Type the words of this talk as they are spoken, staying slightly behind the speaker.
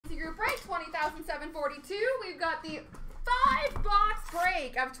1,742. We've got the 5-box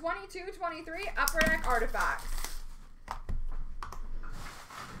break of 22-23 Upper Deck Artifacts.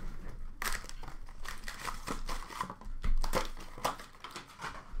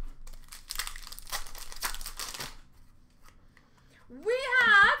 We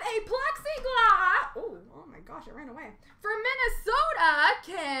have a plexiglass. Oh my gosh, it ran away. For Minnesota,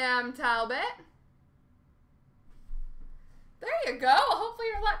 Cam Talbot. There you go. Hopefully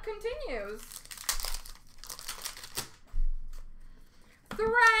your luck continues.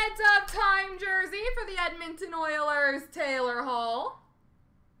 Threads of Time jersey for the Edmonton Oilers, Taylor Hall.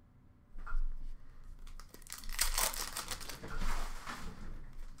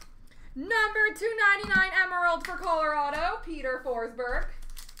 Number 299 Emerald for Colorado, Peter Forsberg.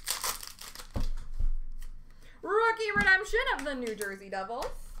 Rookie redemption of the New Jersey Devils.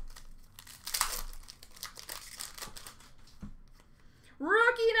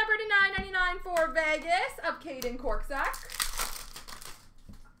 Rookie number to 999 for Vegas of Caden Korczak.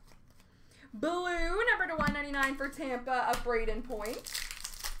 Blue number to 199 for Tampa of Braden Point.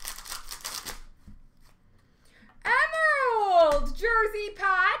 Emerald jersey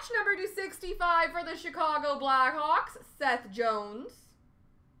patch number 265 for the Chicago Blackhawks, Seth Jones.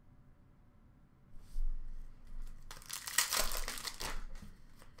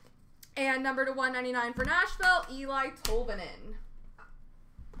 And number to 199 for Nashville, Eli Tolvanen.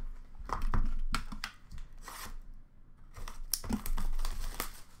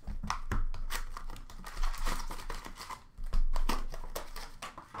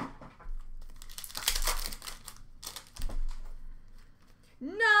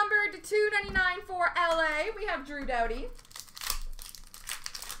 Number to 299 for LA, we have Drew Doughty.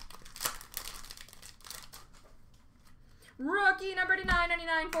 Rookie number to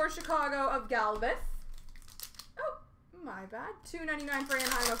 999 for Chicago of Galvis. Oh, my bad. 299 for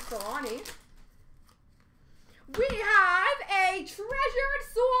Anaheim of Solani. We have a Treasured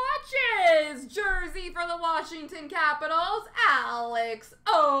Swatches jersey for the Washington Capitals, Alex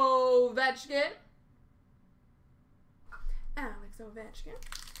Ovechkin. Ovechkin.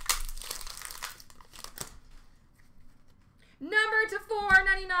 Number to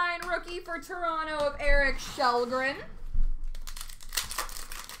 499 rookie for Toronto of Eric Shellgren.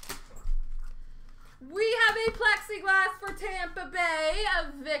 We have a plexiglass for Tampa Bay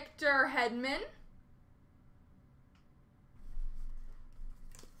of Victor Hedman.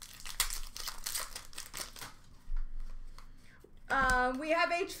 We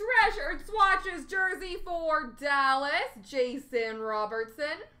have a Treasured Swatches jersey for Dallas, Jason Robertson.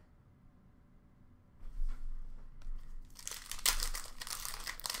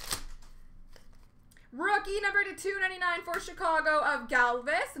 Rookie number to 299 for Chicago of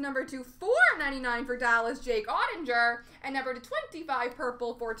Galvis. Number to 499 for Dallas, Jake Ottinger. And number to 25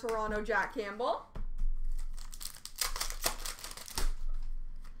 purple for Toronto, Jack Campbell.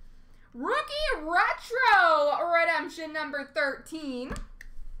 Rookie Retro Redemption number 13.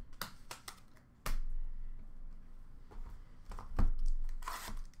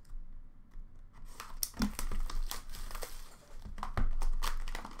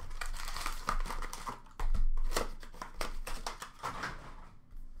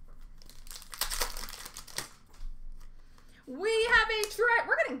 We have a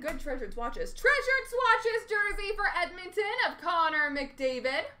we're getting good Treasured Swatches. Treasured Swatches jersey for Edmonton of Connor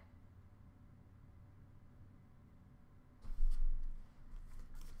McDavid.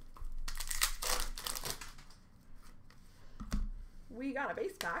 We got a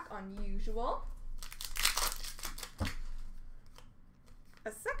base pack, unusual.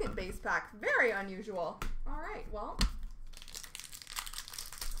 A second base pack, very unusual. All right, well,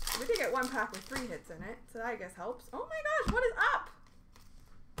 we did get one pack with 3 hits in it, so that I guess helps. Oh my gosh, what is up?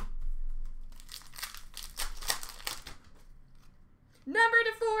 Number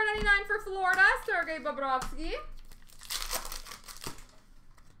to 499 for Florida, Sergei Bobrovsky.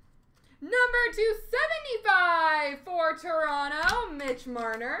 Number 275 for Toronto, Mitch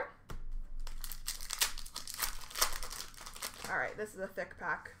Marner. All right, this is a thick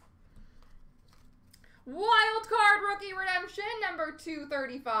pack. Wild card rookie redemption, number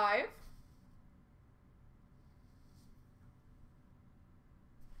 235.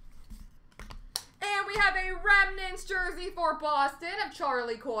 And we have a Remnants jersey for Boston of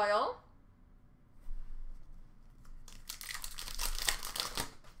Charlie Coyle.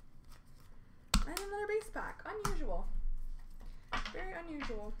 And another base pack. Unusual. Very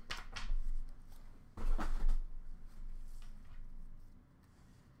unusual.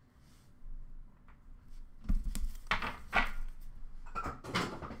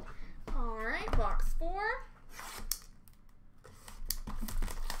 All right, box 4.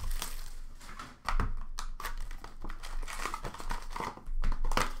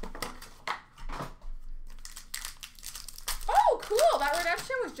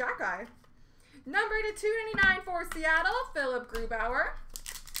 was Jack Eye. Number to 299 for Seattle, Philip Grubauer.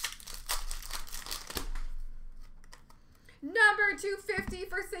 Number 250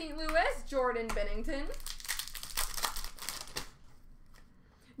 for St. Louis, Jordan Binnington.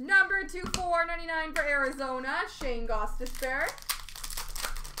 Number 499 for Arizona, Shane Gostisbehere.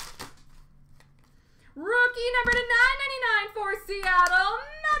 Rookie number to 999 for Seattle,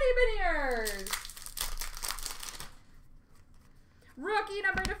 Matty Beniers. Rookie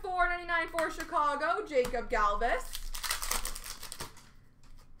number to 499 for Chicago, Jacob Galvis.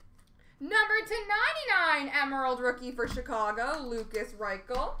 Number to 99 Emerald rookie for Chicago, Lucas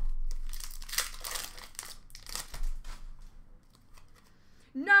Reichel.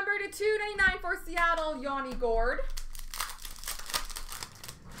 Number to 299 for Seattle, Yanni Gourde.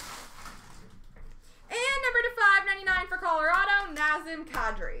 And number to 599 for Colorado, Nazem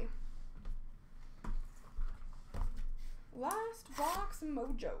Kadri. Last box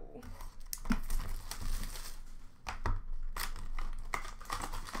mojo.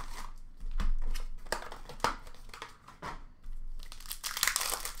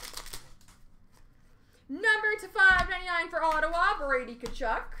 Number to 599 for Ottawa, Brady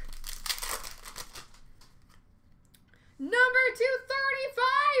Tkachuk. Number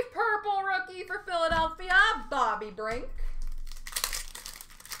 235, purple rookie for Philadelphia, Bobby Brink.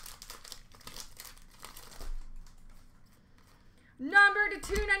 Number to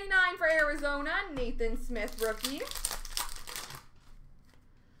 299 for Arizona, Nathan Smith rookie.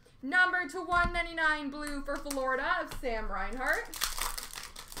 Number to 199 blue for Florida of Sam Reinhart.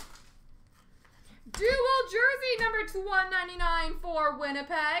 Dual jersey number to 199 for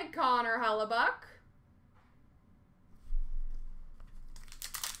Winnipeg, Connor Hellebuck.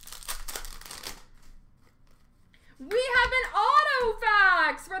 We have an auto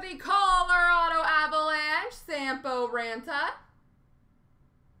fax for the Colorado Avalanche, Sampo Ranta.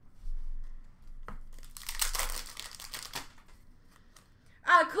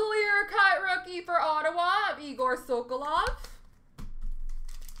 A clear cut rookie for Ottawa of Igor Sokolov.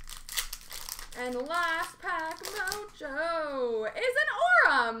 And last pack mojo is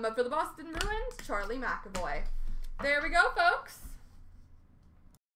an Aurum for the Boston Bruins, Charlie McAvoy. There we go, folks.